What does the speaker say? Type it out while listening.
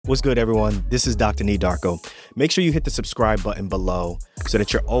What's good, everyone? This is Dr. Nee Darko. Make sure you hit the subscribe button below so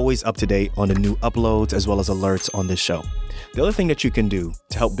that you're always up to date on the new uploads as well as alerts on this show. The other thing that you can do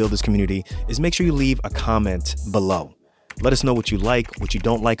to help build this community is make sure you leave a comment below. Let us know what you like, what you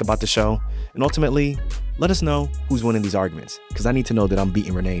don't like about the show, and ultimately, let us know who's winning these arguments, because I need to know that I'm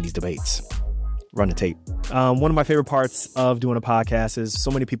beating Renee in these debates. Run the tape. One of my favorite parts of doing a podcast is so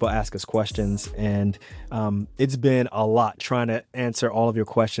many people ask us questions, and it's been a lot trying to answer all of your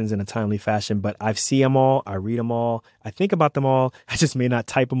questions in a timely fashion, but I see them all, I read them all, I think about them all. I just may not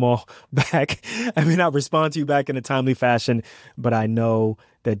type them all back. I may not respond to you back in a timely fashion, but I know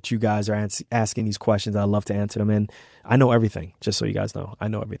that you guys are asking these questions. I love to answer them, and I know everything, just so you guys know. I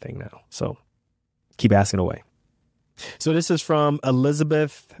know everything now, so keep asking away. So this is from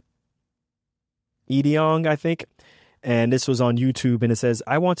Elizabeth Ediong, I think. And this was on YouTube, and it says,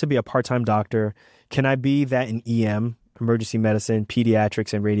 I want to be a part-time doctor. Can I be that in EM, emergency medicine,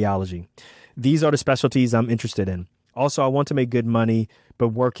 pediatrics, and radiology? These are the specialties I'm interested in. Also, I want to make good money, but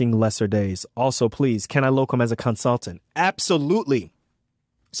working lesser days. Also, please, can I locum as a consultant? Absolutely.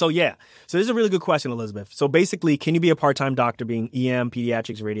 So yeah, so this is a really good question, Elizabeth. So basically, can you be a part-time doctor being EM,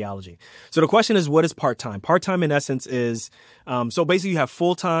 pediatrics, radiology? So the question is, what is part-time? Part-time in essence is, so basically you have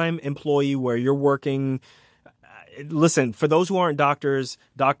full-time employee where you're working. Listen, for those who aren't doctors,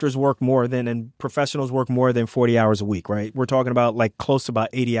 doctors work more than, and professionals work more than 40 hours a week, right? We're talking about like close to about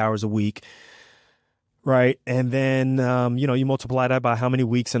 80 hours a week. Right. And then, you multiply that by how many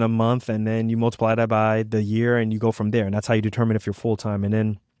weeks in a month, and then you multiply that by the year, and you go from there. And that's how you determine if you're full time. And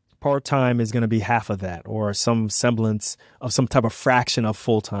then part time is going to be half of that, or some semblance of some type of fraction of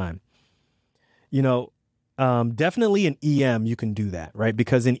full time. Definitely in EM, you can do that. Right.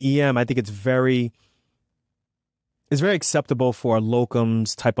 Because in EM, I think it's very acceptable for a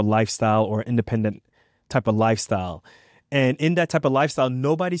locums type of lifestyle or independent type of lifestyle. And in that type of lifestyle,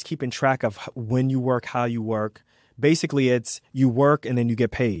 nobody's keeping track of when you work, how you work. Basically, it's you work and then you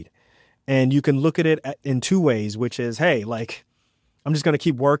get paid. And you can look at it in two ways, which is, hey, like, I'm just going to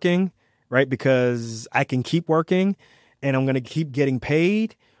keep working, right? Because I can keep working and I'm going to keep getting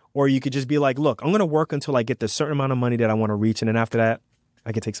paid. Or you could just be like, look, I'm going to work until I get the certain amount of money that I want to reach. And then after that,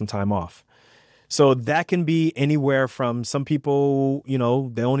 I can take some time off. So that can be anywhere from some people,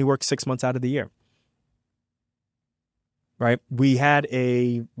 they only work 6 months out of the year. Right. We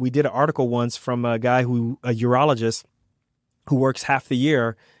did an article once from a guy a urologist who works half the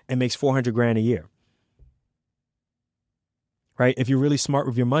year and makes $400,000 a year. Right. If you're really smart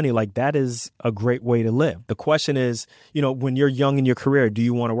with your money, like that is a great way to live. The question is, when you're young in your career, do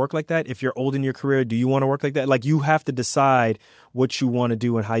you want to work like that? If you're old in your career, do you want to work like that? Like you have to decide what you want to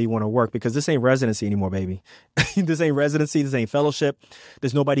do and how you want to work, because this ain't residency anymore, baby. This ain't residency. This ain't fellowship.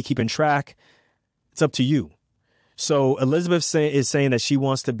 There's nobody keeping track. It's up to you. So Elizabeth is saying that she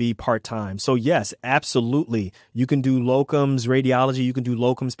wants to be part-time. So yes, absolutely. You can do locums radiology. You can do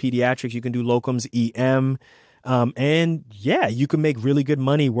locums pediatrics. You can do locums EM. And yeah, you can make really good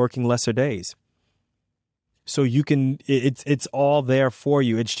money working lesser days. So you can, it's all there for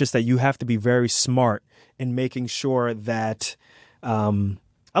you. It's just that you have to be very smart in making sure that, I'll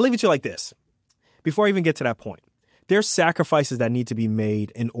leave it to you like this. Before I even get to that point, there's sacrifices that need to be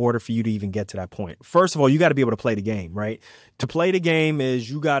made in order for you to even get to that point. First of all, you got to be able to play the game, right? To play the game is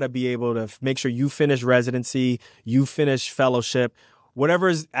you got to be able to make sure you finish residency, you finish fellowship, whatever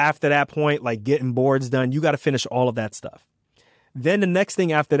is after that point, like getting boards done, you got to finish all of that stuff. Then the next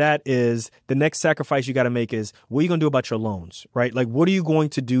thing after that is the next sacrifice you got to make is what are you going to do about your loans, right? Like, what are you going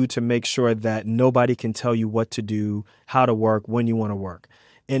to do to make sure that nobody can tell you what to do, how to work, when you want to work?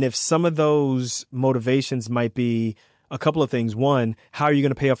 And if some of those motivations might be a couple of things, one, how are you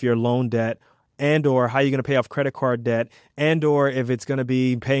going to pay off your loan debt, and or how are you going to pay off credit card debt, and or if it's going to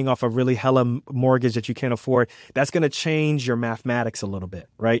be paying off a really hella mortgage that you can't afford, that's going to change your mathematics a little bit,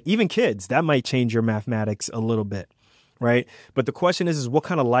 right? Even kids, that might change your mathematics a little bit, right? But the question is what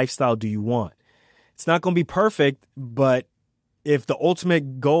kind of lifestyle do you want? It's not going to be perfect, but if the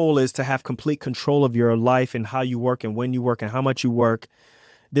ultimate goal is to have complete control of your life and how you work and when you work and how much you work,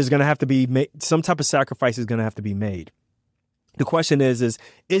 there's going to have to be some type of sacrifice is going to have to be made. The question is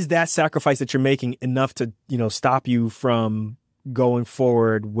that sacrifice that you're making enough to, stop you from going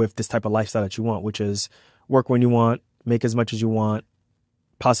forward with this type of lifestyle that you want, which is work when you want, make as much as you want,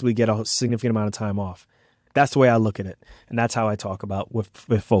 possibly get a significant amount of time off. That's the way I look at it. And that's how I talk about with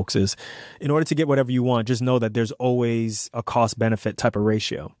folks is in order to get whatever you want, just know that there's always a cost benefit type of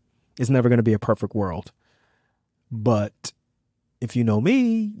ratio. It's never going to be a perfect world. But if you know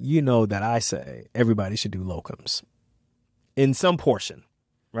me, you know that I say everybody should do locums in some portion,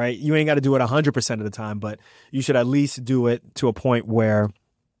 right? You ain't got to do it 100% of the time, but you should at least do it to a point where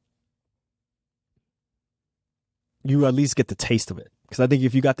you at least get the taste of it. Because I think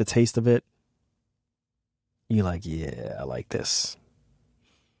if you got the taste of it, you're like, yeah, I like this.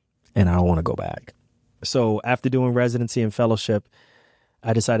 And I don't want to go back. So after doing residency and fellowship,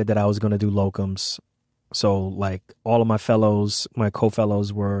 I decided that I was going to do locums. So like all of my fellows, my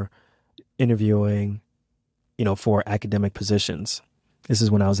co-fellows were interviewing, for academic positions. This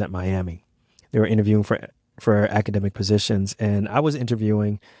is when I was at Miami. They were interviewing for academic positions, and I was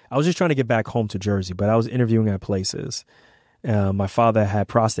interviewing. I was just trying to get back home to Jersey, but I was interviewing at places. My father had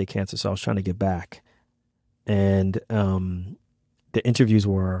prostate cancer, so I was trying to get back. And the interviews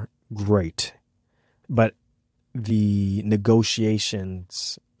were great, but the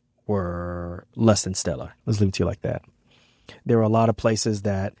negotiations were less than stellar. Let's leave it to you like that. There were a lot of places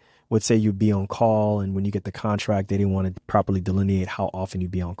that would say you'd be on call, and when you get the contract, they didn't want to properly delineate how often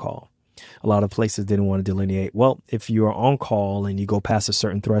you'd be on call. A lot of places didn't want to delineate, well, if you are on call and you go past a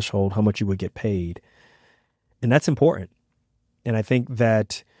certain threshold, how much you would get paid. And that's important. And I think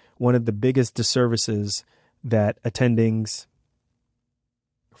that one of the biggest disservices that attendings,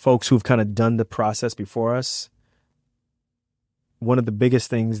 folks who've kind of done the process before us, one of the biggest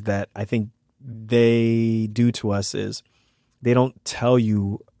things that I think they do to us is they don't tell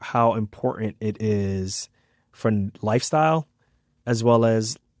you how important it is for lifestyle, as well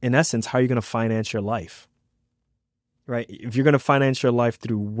as, in essence, how you're going to finance your life, right? If you're going to finance your life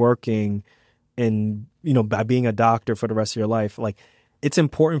through working and, by being a doctor for the rest of your life, like, it's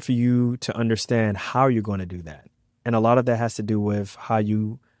important for you to understand how you're going to do that. And a lot of that has to do with how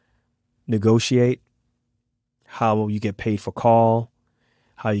you negotiate, how you get paid for call,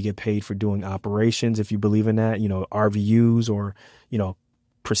 how you get paid for doing operations, if you believe in that, RVUs or,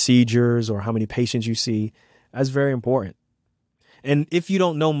 procedures, or how many patients you see. That's very important. And if you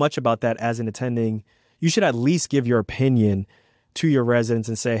don't know much about that as an attending, you should at least give your opinion to your residents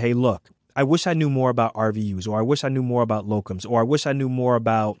and say, hey, look, I wish I knew more about RVUs, or I wish I knew more about locums, or I wish I knew more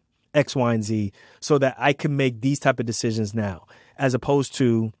about X, Y, and Z, so that I can make these type of decisions now, as opposed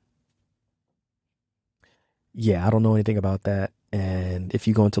to, yeah, I don't know anything about that. And if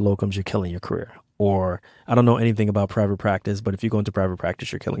you go into locums, you're killing your career. Or I don't know anything about private practice, but if you go into private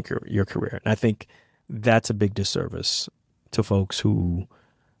practice, you're killing your career. And I think that's a big disservice to folks who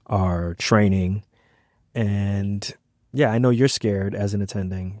are training. And yeah, I know you're scared as an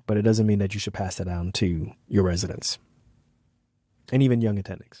attending, but it doesn't mean that you should pass that on to your residents and even young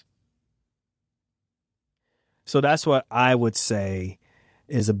attendings. So that's what I would say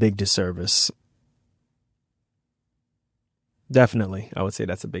is a big disservice. Definitely, I would say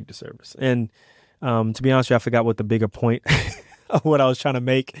that's a big disservice. And to be honest with you, I forgot what the bigger point of what I was trying to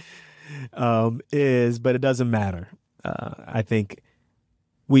make is, but it doesn't matter. I think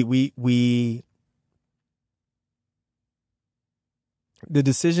we the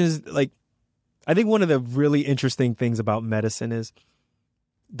decisions, like, I think one of the really interesting things about medicine is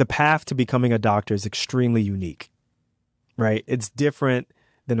the path to becoming a doctor is extremely unique, right? It's different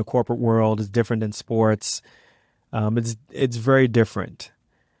than the corporate world. It's different than sports. It's very different.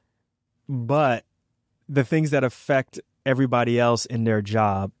 But the things that affect everybody else in their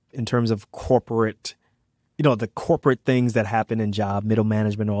job in terms of corporate, the corporate things that happen in job, middle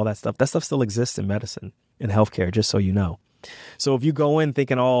management, all that stuff still exists in medicine and healthcare, just so you know. So if you go in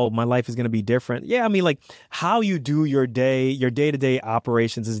thinking, oh, my life is going to be different. Yeah, I mean, like, how you do your day-to-day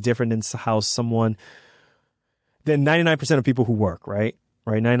operations is different than 99% of people who work, right?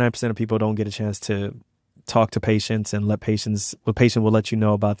 Right. 99% of people don't get a chance to talk to patients and the patient will let you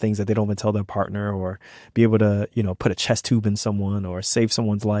know about things that they don't even tell their partner, or be able to, put a chest tube in someone or save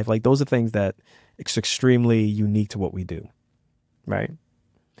someone's life. Like, those are things that it's extremely unique to what we do. Right.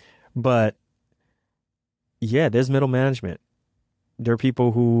 But yeah, there's middle management. There are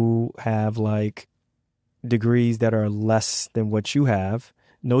people who have like degrees that are less than what you have.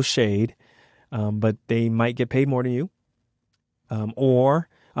 No shade. But they might get paid more than you. Or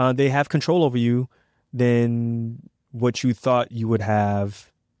they have control over you than what you thought you would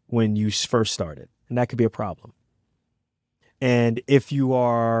have when you first started. And that could be a problem. And if you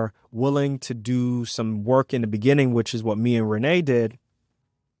are willing to do some work in the beginning, which is what me and Renee did,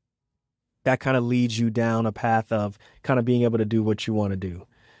 that kind of leads you down a path of kind of being able to do what you want to do.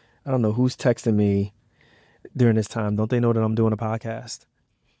 I don't know who's texting me during this time. Don't they know that I'm doing a podcast?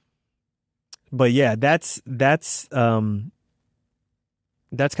 But yeah, that's kind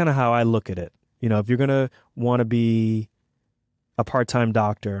of how I look at it. If you're going to want to be a part-time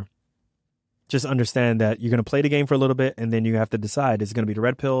doctor, just understand that you're going to play the game for a little bit, and then you have to decide, is it going to be the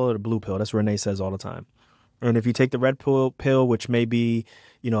red pill or the blue pill? That's what Renee says all the time. And if you take the red pill, which may be,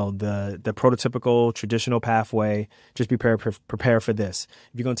 the prototypical traditional pathway, just prepare for this.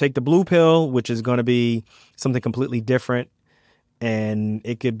 If you're going to take the blue pill, which is going to be something completely different, and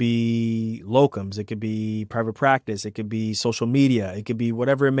it could be locums, it could be private practice, it could be social media, it could be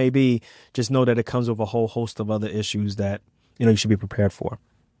whatever it may be, just know that it comes with a whole host of other issues that, you should be prepared for.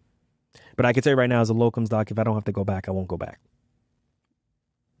 But I can tell you right now, as a locums doc, if I don't have to go back, I won't go back.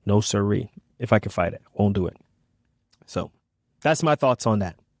 No siree. If I can fight it, won't do it. So that's my thoughts on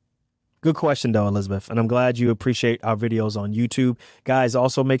that. Good question, though, Elizabeth. And I'm glad you appreciate our videos on YouTube. Guys,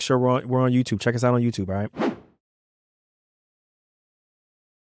 also make sure we're on YouTube. Check us out on YouTube, all right?